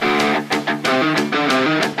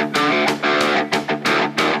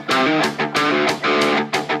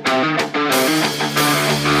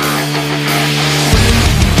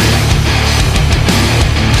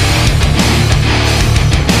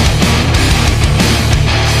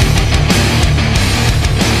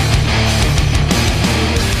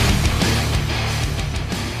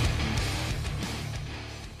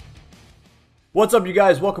What's up, you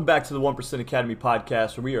guys? Welcome back to the 1% Academy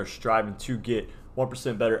podcast, where we are striving to get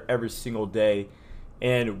 1% better every single day.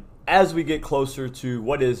 And as we get closer to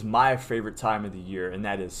what is my favorite time of the year, and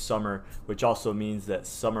that is summer, which also means that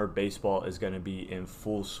summer baseball is going to be in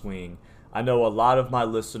full swing. I know a lot of my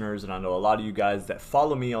listeners, and I know a lot of you guys that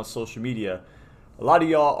follow me on social media, a lot of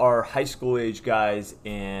y'all are high school age guys,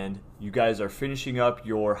 and you guys are finishing up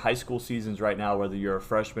your high school seasons right now, whether you're a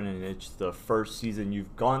freshman and it's the first season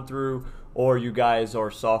you've gone through, or you guys are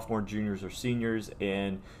sophomore, juniors, or seniors,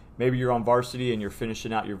 and maybe you're on varsity and you're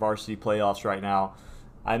finishing out your varsity playoffs right now.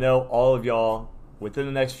 I know all of y'all within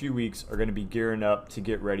the next few weeks are going to be gearing up to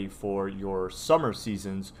get ready for your summer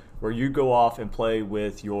seasons, where you go off and play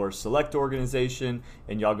with your select organization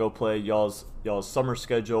and y'all go play y'all's summer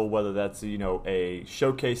schedule, whether that's a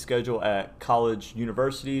showcase schedule at college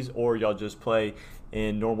universities, or y'all just play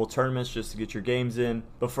in normal tournaments just to get your games in.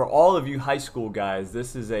 But for all of you high school guys,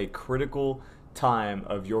 this is a critical time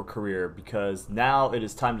of your career, because now it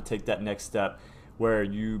is time to take that next step where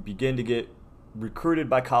you begin to get recruited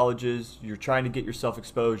by colleges. You're trying to get yourself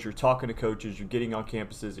exposed, you're talking to coaches, you're getting on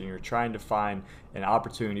campuses, and you're trying to find an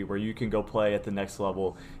opportunity where you can go play at the next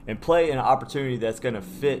level and play an opportunity that's going to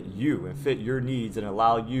fit you and fit your needs and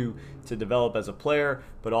allow you to develop as a player,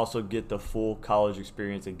 but also get the full college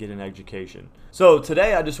experience and get an education. So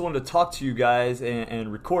today I just wanted to talk to you guys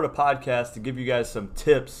and record a podcast to give you guys some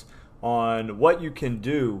tips on what you can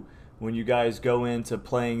do when you guys go into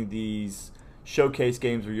playing these showcase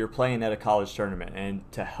games where you're playing at a college tournament, and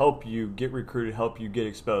to help you get recruited, help you get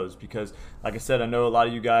exposed. Because like I said, I know a lot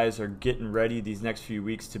of you guys are getting ready these next few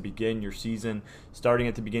weeks to begin your season starting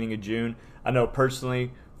at the beginning of June. I know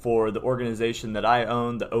personally, for the organization that I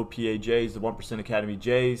own, the OPA Jays, the 1% Academy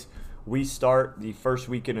Jays, we start the first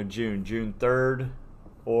weekend of June 3rd,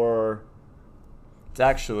 or it's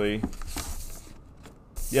actually,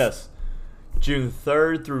 yes, June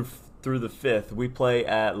 3rd through the 5th. We play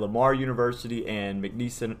at Lamar University and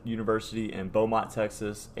McNeese University in Beaumont,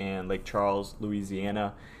 Texas, and Lake Charles,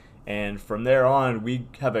 Louisiana. And from there on, we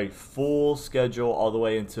have a full schedule all the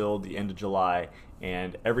way until the end of July.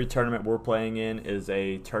 And every tournament we're playing in is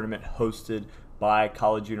a tournament hosted by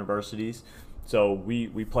college universities. So we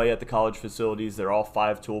play at the college facilities. They're all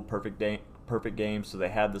 5-tool perfect games, so they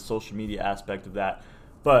have the social media aspect of that.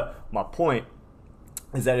 But my point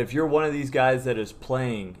is that if you're one of these guys that is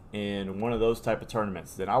playing in one of those type of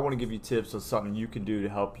tournaments, then I want to give you tips on something you can do to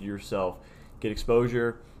help yourself get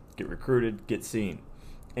exposure, get recruited, get seen.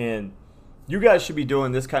 And you guys should be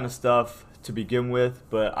doing this kind of stuff to begin with,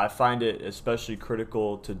 but I find it especially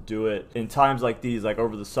critical to do it in times like these, like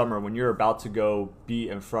over the summer, when you're about to go be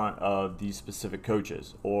in front of these specific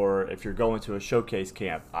coaches, or if you're going to a showcase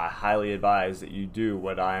camp. I highly advise that you do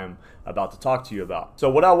what I am about to talk to you about. So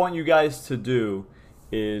what I want you guys to do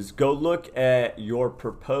is go look at your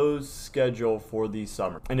proposed schedule for the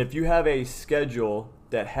summer. And if you have a schedule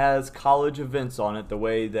that has college events on it, the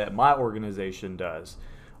way that my organization does,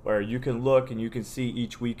 where you can look and you can see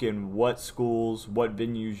each weekend what schools, what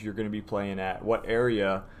venues you're going to be playing at, what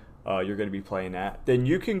area you're going to be playing at, then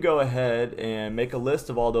you can go ahead and make a list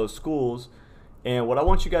of all those schools. And what I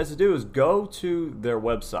want you guys to do is go to their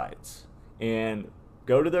websites and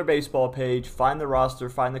go to their baseball page, find the roster,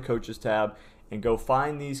 find the coaches tab, and go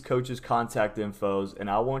find these coaches' contact infos. And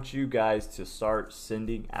I want you guys to start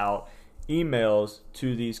sending out emails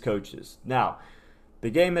to these coaches. Now, the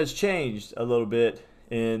game has changed a little bit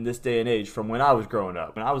in this day and age from when I was growing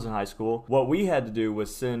up. When I was in high school, what we had to do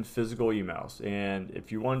was send physical emails. And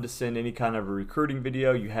if you wanted to send any kind of a recruiting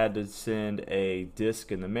video, you had to send a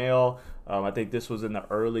disc in the mail. I think this was in the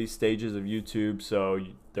early stages of YouTube, so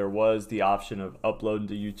there was the option of uploading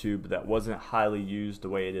to YouTube, but that wasn't highly used the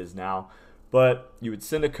way it is now. But you would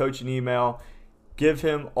send a coach an email, give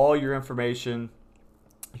him all your information,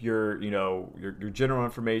 your general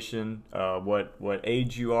information, what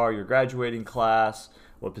age you are, your graduating class,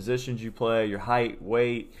 what positions you play, your height,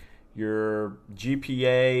 weight, your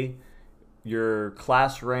GPA, your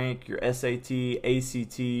class rank, your SAT,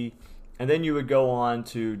 ACT, and then you would go on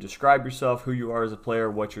to describe yourself, who you are as a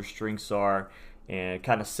player, what your strengths are, and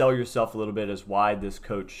kind of sell yourself a little bit as why this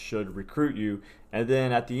coach should recruit you. And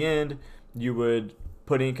then at the end, you would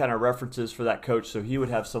put in kind of references for that coach, so he would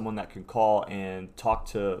have someone that can call and talk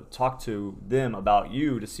to them about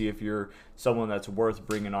you to see if you're someone that's worth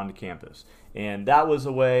bringing onto campus. And that was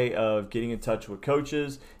a way of getting in touch with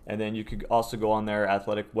coaches. And then you could also go on their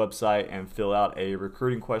athletic website and fill out a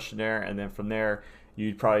recruiting questionnaire, and then from there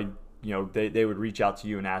you'd probably they would reach out to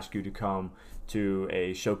you and ask you to come to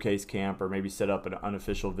a showcase camp or maybe set up an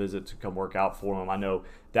unofficial visit to come work out for them. I know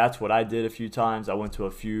that's what I did a few times. I went to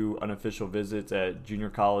a few unofficial visits at junior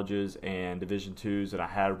colleges and Division IIs, and I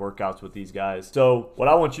had workouts with these guys. So what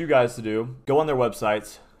I want you guys to do, go on their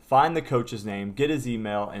websites, find the coach's name, get his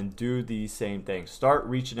email, and do the same thing. Start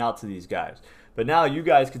reaching out to these guys. But now you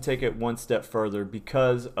guys can take it one step further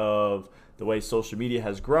because of the way social media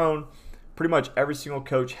has grown. Pretty much every single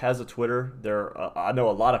coach has a Twitter. I know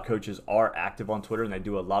a lot of coaches are active on Twitter, and they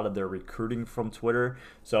do a lot of their recruiting from Twitter.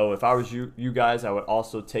 So if I was you guys, I would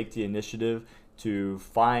also take the initiative to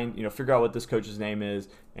find, figure out what this coach's name is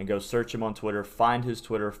and go search him on Twitter, find his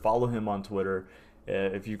Twitter, follow him on Twitter.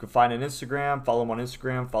 If you can find an Instagram, follow him on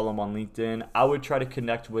Instagram, follow him on LinkedIn. I would try to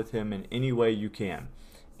connect with him in any way you can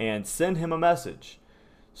and send him a message.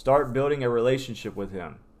 Start building a relationship with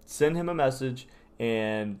him. Send him a message,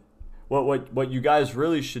 and what you guys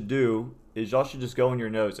really should do is y'all should just go in your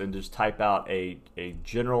notes and just type out a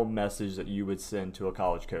general message that you would send to a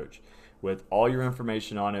college coach with all your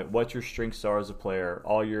information on it, what your strengths are as a player,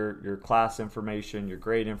 all your class information, your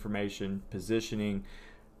grade information, positioning,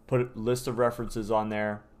 put a list of references on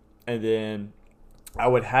there, and then I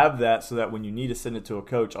would have that so that when you need to send it to a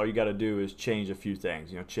coach, all you got to do is change a few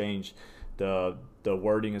things. Change the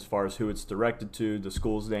wording as far as who it's directed to, the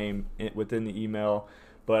school's name within the email.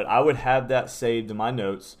 But I would have that saved in my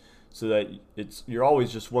notes so that you're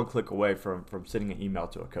always just one click away from sending an email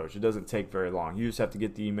to a coach. It doesn't take very long. You just have to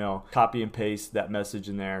get the email, copy and paste that message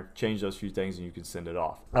in there, change those few things, and you can send it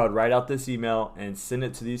off. I would write out this email and send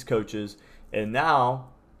it to these coaches. And now,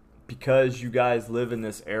 because you guys live in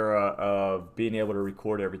this era of being able to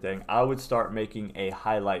record everything, I would start making a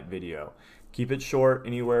highlight video. Keep it short,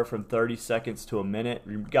 anywhere from 30 seconds to a minute.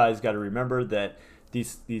 You guys got to remember that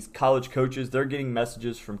these college coaches, they're getting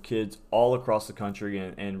messages from kids all across the country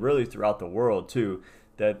and really throughout the world too,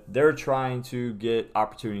 that they're trying to get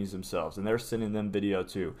opportunities themselves, and they're sending them video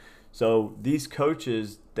too. So these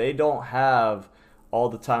coaches, they don't have all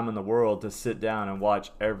the time in the world to sit down and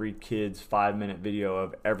watch every kid's 5-minute video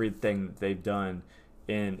of everything that they've done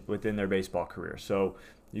within their baseball career. So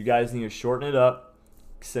you guys need to shorten it up,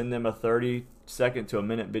 send them a 30-second to a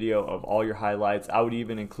minute video of all your highlights. I would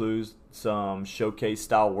even include some showcase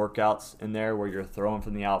style workouts in there where you're throwing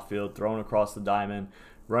from the outfield, throwing across the diamond,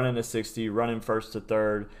 running a 60, running first to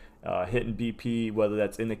third, hitting BP, whether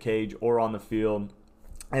that's in the cage or on the field,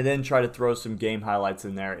 and then try to throw some game highlights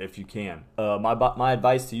in there if you can. My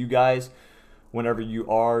advice to you guys, whenever you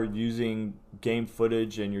are using game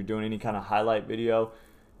footage and you're doing any kind of highlight video,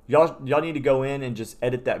 y'all need to go in and just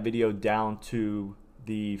edit that video down to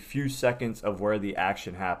the few seconds of where the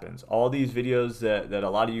action happens. All these videos that a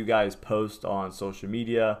lot of you guys post on social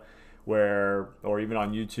media or even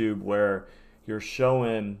on YouTube where you're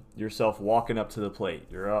showing yourself walking up to the plate,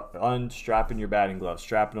 you're unstrapping your batting gloves,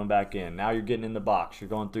 strapping them back in. Now you're getting in the box, you're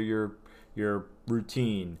going through your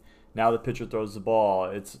routine. Now the pitcher throws the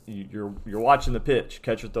ball. You're watching the pitch.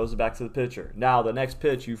 Catcher throws it back to the pitcher. Now the next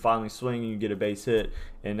pitch, you finally swing and you get a base hit.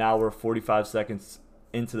 And now we're 45 seconds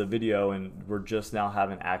into the video and we're just now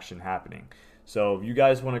having action happening. So if you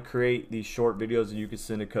guys want to create these short videos that you can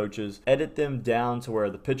send to coaches, edit them down to where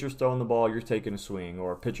the pitcher's throwing the ball, you're taking a swing,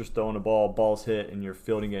 or pitcher's throwing the ball, ball's hit, and you're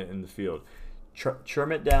fielding it in the field.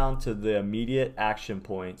 Trim it down to the immediate action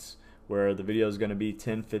points where the video is going to be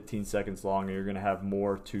 10-15 seconds long and you're going to have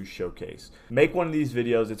more to showcase. Make one of these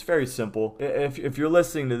videos. It's very simple. If you're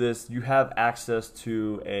listening to this, you have access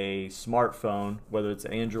to a smartphone, whether it's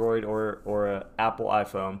Android or an Apple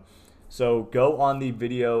iPhone. So go on the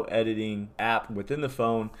video editing app within the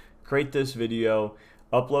phone, create this video,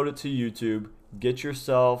 upload it to YouTube, get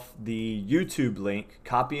yourself the YouTube link,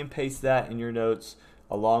 copy and paste that in your notes,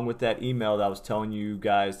 along with that email that I was telling you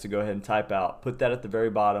guys to go ahead and type out. Put that at the very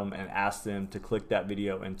bottom and ask them to click that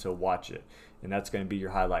video and to watch it. And that's going to be your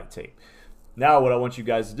highlight tape. Now what I want you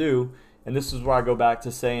guys to do, and this is where I go back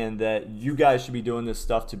to saying that you guys should be doing this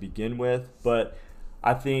stuff to begin with, but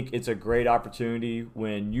I think it's a great opportunity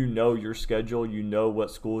when you know your schedule, you know what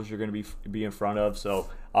schools you're going to be in front of. So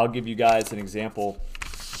I'll give you guys an example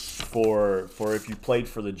for if you played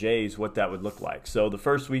for the Jays, what that would look like. So the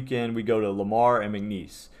first weekend we go to Lamar and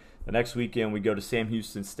McNeese. The next weekend we go to Sam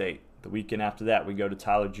Houston State. The weekend after that we go to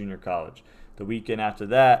Tyler Junior College. The weekend after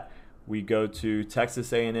that we go to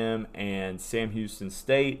Texas A&M and Sam Houston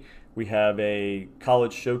State. We have a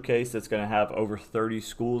college showcase that's going to have over 30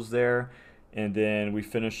 schools there. And then we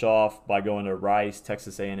finish off by going to Rice,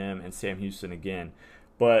 Texas A&M, and Sam Houston again.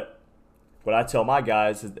 But what I tell my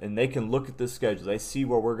guys is, and they can look at this schedule, they see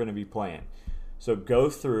where we're going to be playing. So go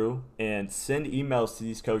through and send emails to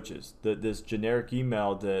these coaches. This generic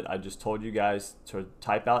email that I just told you guys to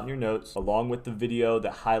type out in your notes, along with the video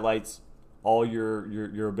that highlights all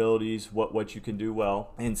your abilities, what you can do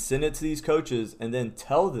well, and send it to these coaches, and then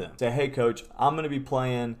tell them, say, hey coach, I'm going to be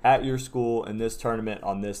playing at your school in this tournament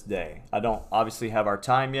on this day. I don't obviously have our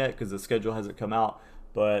time yet because the schedule hasn't come out,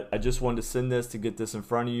 but I just wanted to send this to get this in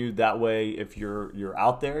front of you. That way, if you're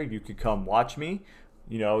out there, you could come watch me.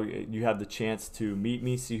 You know, you have the chance to meet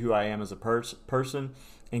me, see who I am as a person,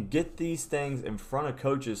 and get these things in front of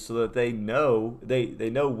coaches so that they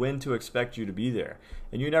know when to expect you to be there.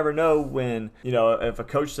 And you never know when, you know, if a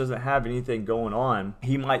coach doesn't have anything going on,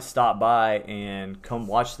 he might stop by and come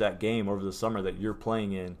watch that game over the summer that you're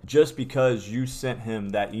playing in just because you sent him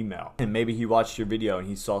that email. And maybe he watched your video and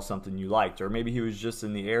he saw something you liked, or maybe he was just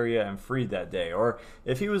in the area and free that day, or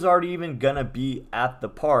if he was already even gonna be at the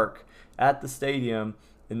park, at the stadium,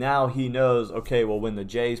 and now he knows, okay, well, when the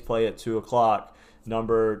Jays play at 2 o'clock,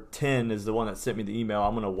 number 10 is the one that sent me the email.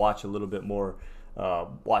 I'm going to watch a little bit more,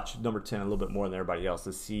 watch number 10 a little bit more than everybody else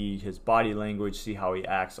to see his body language, see how he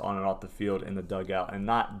acts on and off the field in the dugout, and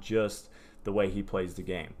not just the way he plays the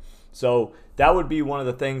game. So that would be one of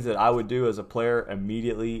the things that I would do as a player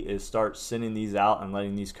immediately, is start sending these out and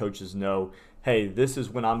letting these coaches know, hey, this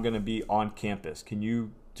is when I'm going to be on campus. Can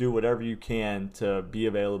you do whatever you can to be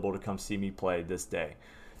available to come see me play this day?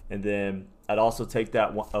 And then I'd also take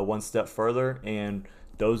that one step further, and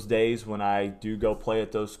those days when I do go play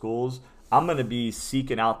at those schools, I'm going to be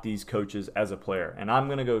seeking out these coaches as a player, and I'm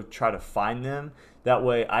going to go try to find them. That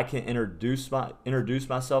way I can introduce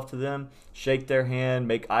myself to them, shake their hand,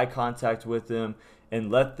 make eye contact with them,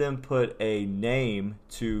 and let them put a name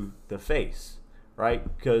to the face,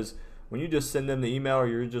 right? Because when you just send them the email or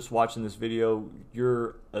you're just watching this video,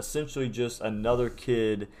 you're essentially just another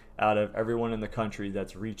kid out of everyone in the country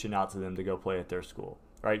that's reaching out to them to go play at their school,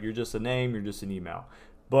 right? You're just a name, you're just an email.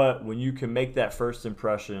 But when you can make that first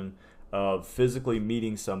impression of physically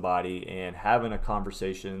meeting somebody and having a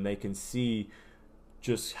conversation, and they can see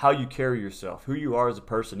just how you carry yourself, who you are as a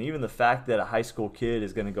person, even the fact that a high school kid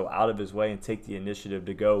is going to go out of his way and take the initiative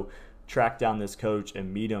to go track down this coach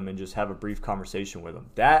and meet him and just have a brief conversation with him.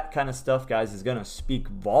 That kind of stuff, guys, is going to speak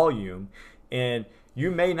volume, and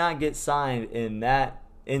you may not get signed in that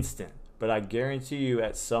instant, but I guarantee you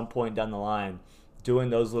at some point down the line, doing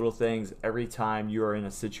those little things every time you are in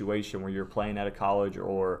a situation where you're playing at a college,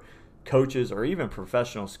 or coaches or even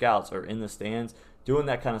professional scouts are in the stands, doing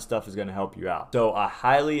that kind of stuff is going to help you out. So I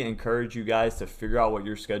highly encourage you guys to figure out what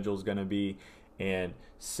your schedule is going to be and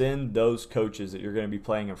send those coaches that you're going to be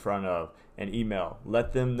playing in front of an email.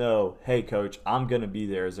 Let them know, hey coach, I'm going to be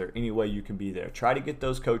there. Is there any way you can be there? Try to get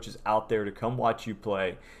those coaches out there to come watch you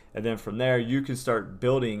play. And then from there, you can start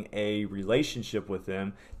building a relationship with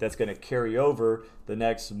them that's going to carry over the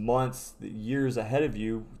next months, the years ahead of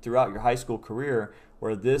you throughout your high school career,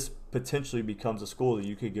 where this potentially becomes a school that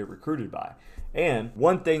you could get recruited by. And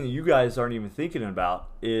one thing that you guys aren't even thinking about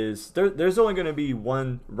is there's only going to be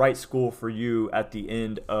one right school for you at the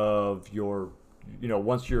end of your,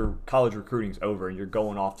 once your college recruiting's over and you're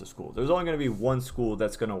going off to school. There's only going to be one school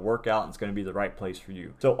that's going to work out and it's going to be the right place for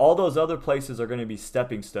you. So all those other places are going to be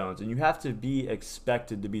stepping stones, and you have to be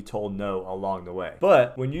expected to be told no along the way.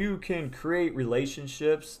 But when you can create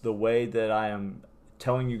relationships the way that I am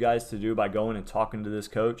telling you guys to do by going and talking to this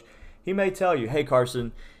coach, he may tell you, hey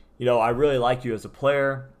Carson, I really like you as a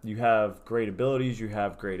player. You have great abilities. You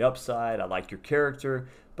have great upside. I like your character,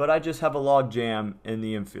 but I just have a log jam in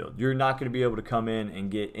the infield. You're not going to be able to come in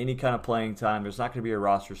and get any kind of playing time. There's not going to be a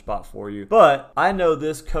roster spot for you. But I know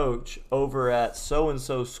this coach over at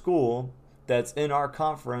so-and-so school that's in our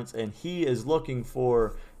conference, and he is looking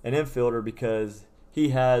for an infielder because he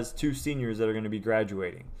has 2 seniors that are going to be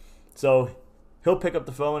graduating. So he'll pick up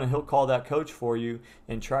the phone and he'll call that coach for you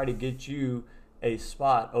and try to get you a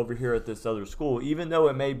spot over here at this other school, even though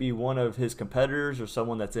it may be one of his competitors or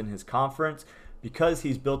someone that's in his conference. Because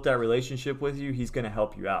he's built that relationship with you, he's going to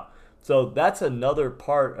help you out. So that's another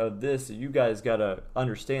part of this that you guys got to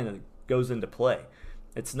understand that goes into play.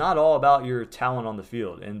 It's not all about your talent on the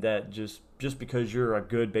field, and that just because you're a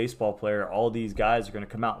good baseball player, all these guys are going to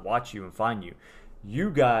come out and watch you and find you. You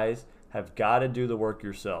guys have got to do the work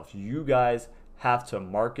yourself. You guys have to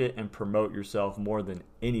market and promote yourself more than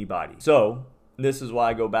anybody. So this is why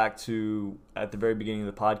I go back to at the very beginning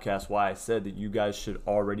of the podcast why I said that you guys should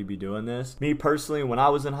already be doing this. Me personally, when I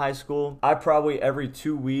was in high school, I probably every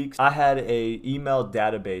 2 weeks I had a email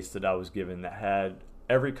database that I was given that had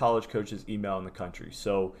every college coach's email in the country.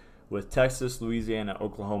 So with Texas, Louisiana,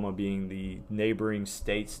 Oklahoma being the neighboring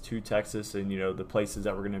states to Texas, and the places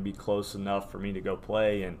that were going to be close enough for me to go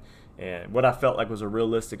play, and what I felt like was a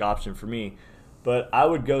realistic option for me. But I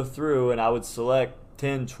would go through and I would select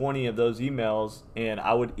 10, 20 of those emails, and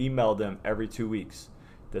I would email them every 2 weeks.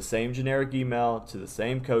 The same generic email to the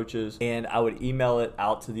same coaches, and I would email it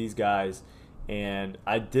out to these guys. And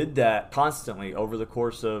I did that constantly over the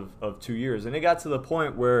course of 2 years. And it got to the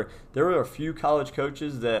point where there were a few college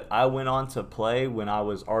coaches that I went on to play when I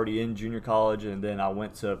was already in junior college, and then I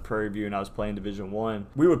went to Prairie View and I was playing Division I.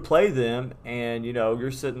 We would play them, and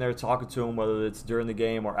you're sitting there talking to them, whether it's during the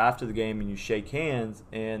game or after the game, and you shake hands,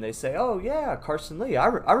 and they say, "Oh yeah, Carson Lee, I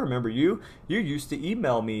remember you. You used to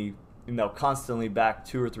email me constantly back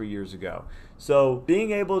 2 or 3 years ago." So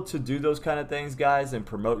being able to do those kind of things, guys, and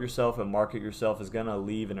promote yourself and market yourself is going to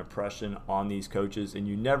leave an impression on these coaches, and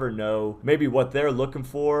you never know maybe what they're looking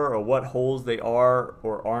for or what holes they are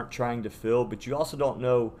or aren't trying to fill, but you also don't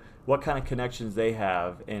know what kind of connections they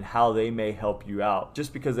have and how they may help you out.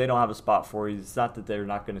 Just because they don't have a spot for you, it's not that they're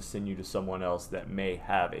not going to send you to someone else that may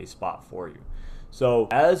have a spot for you. So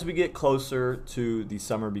as we get closer to the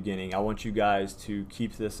summer beginning, I want you guys to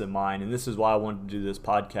keep this in mind, and this is why I wanted to do this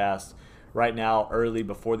podcast right now early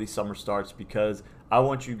before the summer starts, because I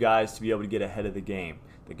want you guys to be able to get ahead of the game.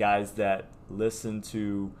 The guys that listen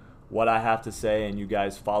to what I have to say and you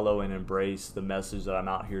guys follow and embrace the message that I'm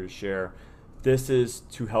out here to share. This is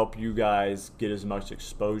to help you guys get as much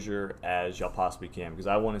exposure as y'all possibly can, because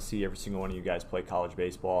I want to see every single one of you guys play college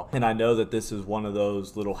baseball. And I know that this is one of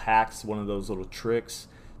those little hacks, one of those little tricks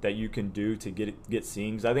that you can do to get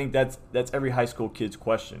seen. Because I think that's every high school kid's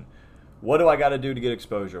question. What do I got to do to get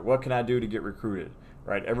exposure? What can I do to get recruited?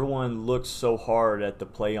 Right? Everyone looks so hard at the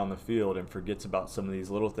play on the field and forgets about some of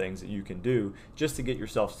these little things that you can do just to get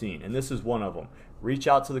yourself seen. And this is one of them. Reach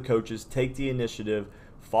out to the coaches, take the initiative,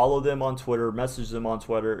 follow them on Twitter, message them on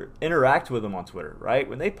Twitter, interact with them on Twitter, right?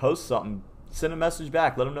 When they post something, send a message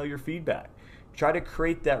back, let them know your feedback. Try to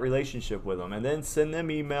create that relationship with them, and then send them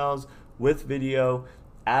emails with video.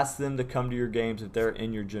 Ask them to come to your games if they're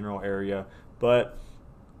in your general area. But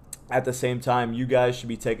at the same time, you guys should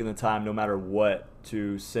be taking the time, no matter what,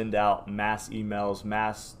 to send out mass emails,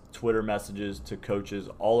 mass Twitter messages to coaches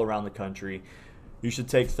all around the country. You should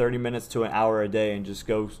take 30 minutes to an hour a day and just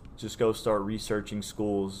go start researching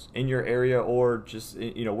schools in your area, or just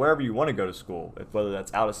wherever you want to go to school, whether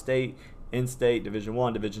that's out of state, in state, Division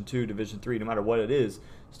I, Division II, Division III, no matter what it is.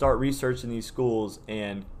 Start researching these schools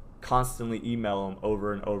and constantly email them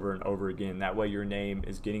over and over and over again. That way your name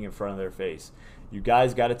is getting in front of their face. You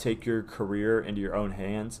guys got to take your career into your own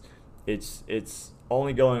hands. It's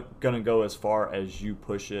only going to go as far as you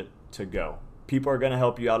push it to go. People are going to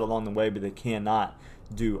help you out along the way, but they cannot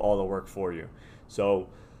do all the work for you. So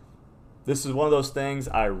this is one of those things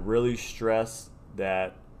I really stress,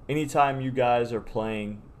 that anytime you guys are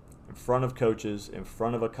playing in front of coaches, in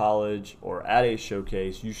front of a college, or at a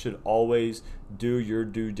showcase, you should always do your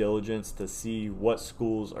due diligence to see what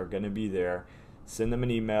schools are going to be there. Send them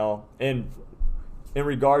an email. And in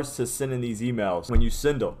regards to sending these emails, when you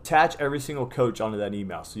send them, attach every single coach onto that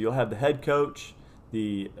email. So you'll have the head coach,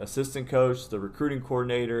 the assistant coach, the recruiting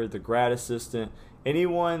coordinator, the grad assistant,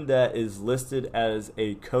 anyone that is listed as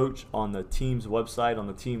a coach on the team's website, on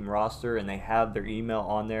the team roster, and they have their email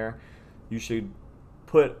on there. You should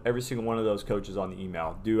put every single one of those coaches on the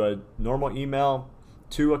email. Do a normal email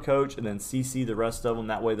to a coach and then CC the rest of them.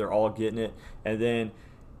 That way they're all getting it. And then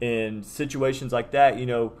in situations like that,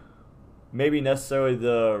 maybe necessarily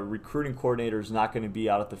the recruiting coordinator is not going to be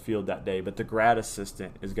out at the field that day, but the grad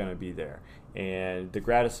assistant is going to be there. And the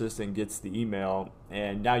grad assistant gets the email,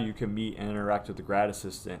 and now you can meet and interact with the grad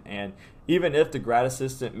assistant. And even if the grad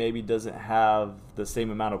assistant maybe doesn't have the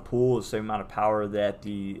same amount of pull, the same amount of power that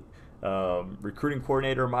the recruiting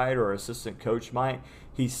coordinator might or assistant coach might,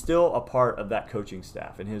 he's still a part of that coaching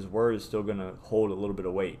staff, and his word is still going to hold a little bit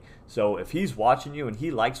of weight. So if he's watching you and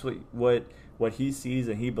he likes what he sees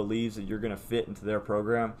and he believes that you're going to fit into their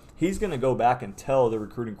program, he's going to go back and tell the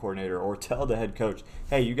recruiting coordinator or tell the head coach,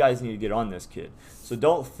 hey, you guys need to get on this kid. So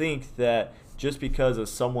don't think that just because of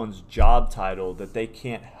someone's job title that they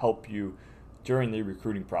can't help you during the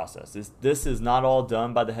recruiting process. This is not all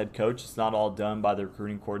done by the head coach. It's not all done by the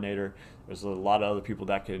recruiting coordinator. There's a lot of other people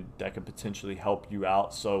that could potentially help you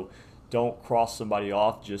out. So don't cross somebody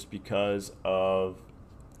off just because of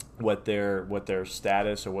what their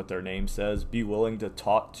status or what their name says. Be willing to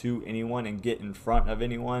talk to anyone and get in front of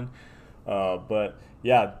anyone. But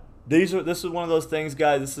yeah, this is one of those things,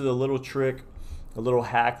 guys. This is a little trick a little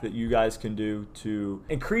hack that you guys can do to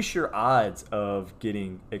increase your odds of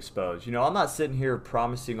getting exposed. I'm not sitting here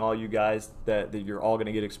promising all you guys that you're all going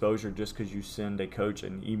to get exposure just because you send a coach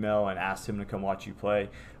an email and ask him to come watch you play.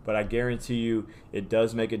 But I guarantee you it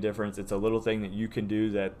does make a difference. It's a little thing that you can do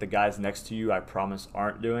that the guys next to you, I promise,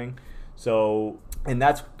 aren't doing. And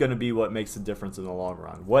that's going to be what makes the difference in the long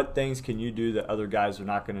run. What things can you do that other guys are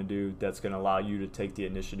not going to do that's going to allow you to take the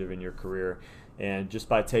initiative in your career? And just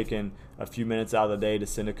by taking a few minutes out of the day to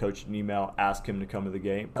send a coach an email, ask him to come to the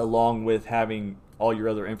game, along with having all your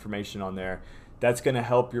other information on there, that's going to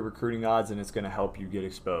help your recruiting odds and it's going to help you get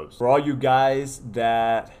exposed. For all you guys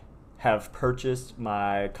that have purchased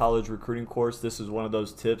my college recruiting course, this is one of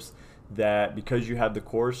those tips that because you have the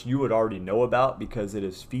course, you would already know about because it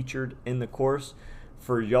is featured in the course.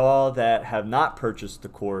 For y'all that have not purchased the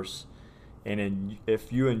course, and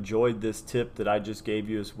if you enjoyed this tip that I just gave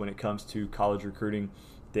you when it comes to college recruiting,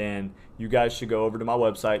 then you guys should go over to my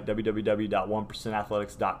website,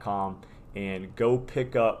 www.1percentathletics.com, and go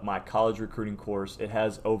pick up my college recruiting course. It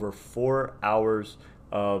has over 4 hours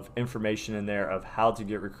of information in there of how to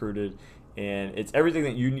get recruited, and it's everything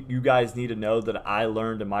that you guys need to know that I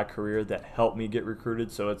learned in my career that helped me get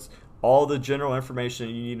recruited. So it's all the general information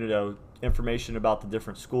you need to know, information about the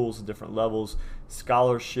different schools, the different levels,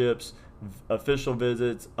 scholarships, official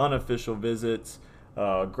visits, unofficial visits,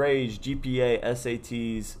 grades, GPA,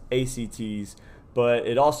 SATs, ACTs, but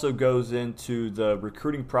it also goes into the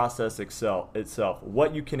recruiting process itself,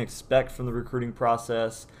 what you can expect from the recruiting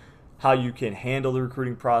process, how you can handle the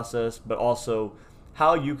recruiting process, but also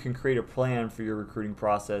how you can create a plan for your recruiting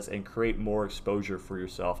process and create more exposure for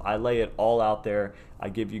yourself. I lay it all out there. I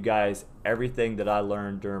give you guys everything that I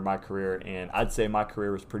learned during my career, and I'd say my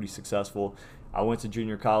career was pretty successful. I went to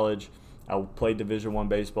junior college. I played Division I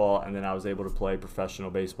baseball, and then I was able to play professional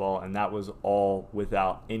baseball, and that was all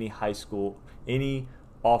without any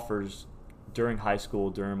offers during high school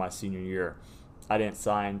during my senior year. I didn't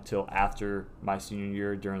sign till after my senior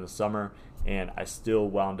year during the summer, and I still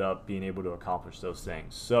wound up being able to accomplish those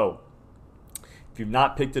things. So if you've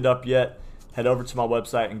not picked it up yet, head over to my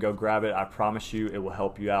website and go grab it. I promise you it will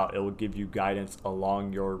help you out. It will give you guidance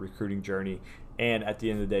along your recruiting journey, and at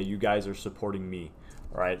the end of the day, you guys are supporting me.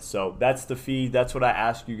 All right, so that's the fee. That's what I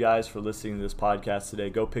ask you guys for listening to this podcast today.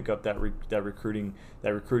 Go pick up that recruiting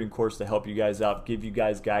course to help you guys out, give you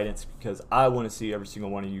guys guidance, because I want to see every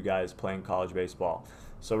single one of you guys playing college baseball.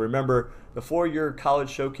 So remember, before your college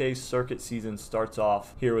showcase circuit season starts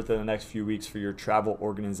off here within the next few weeks for your travel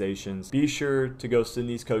organizations, be sure to go send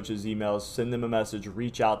these coaches emails, send them a message,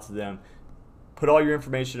 reach out to them. Put all your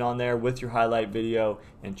information on there with your highlight video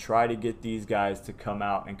and try to get these guys to come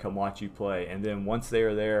out and come watch you play. And then once they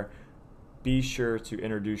are there, be sure to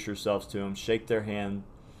introduce yourselves to them, shake their hand,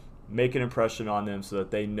 make an impression on them so that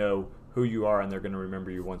they know who you are and they're going to remember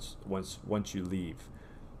you once you leave.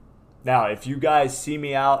 Now, if you guys see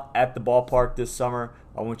me out at the ballpark this summer,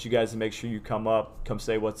 I want you guys to make sure you come up, come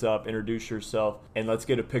say what's up, introduce yourself, and let's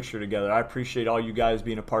get a picture together. I appreciate all you guys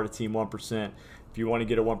being a part of Team 1%. If you want to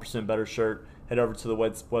get a 1% Better shirt, head over to the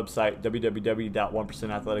website,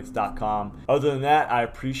 www.1percentathletics.com. Other than that, I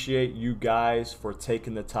appreciate you guys for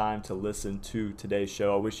taking the time to listen to today's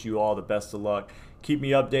show. I wish you all the best of luck. Keep me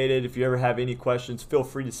updated. If you ever have any questions, feel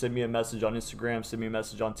free to send me a message on Instagram, send me a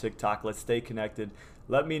message on TikTok. Let's stay connected.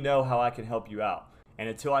 Let me know how I can help you out. And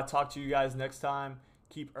until I talk to you guys next time,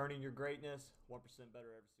 keep earning your greatness. 1% better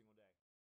every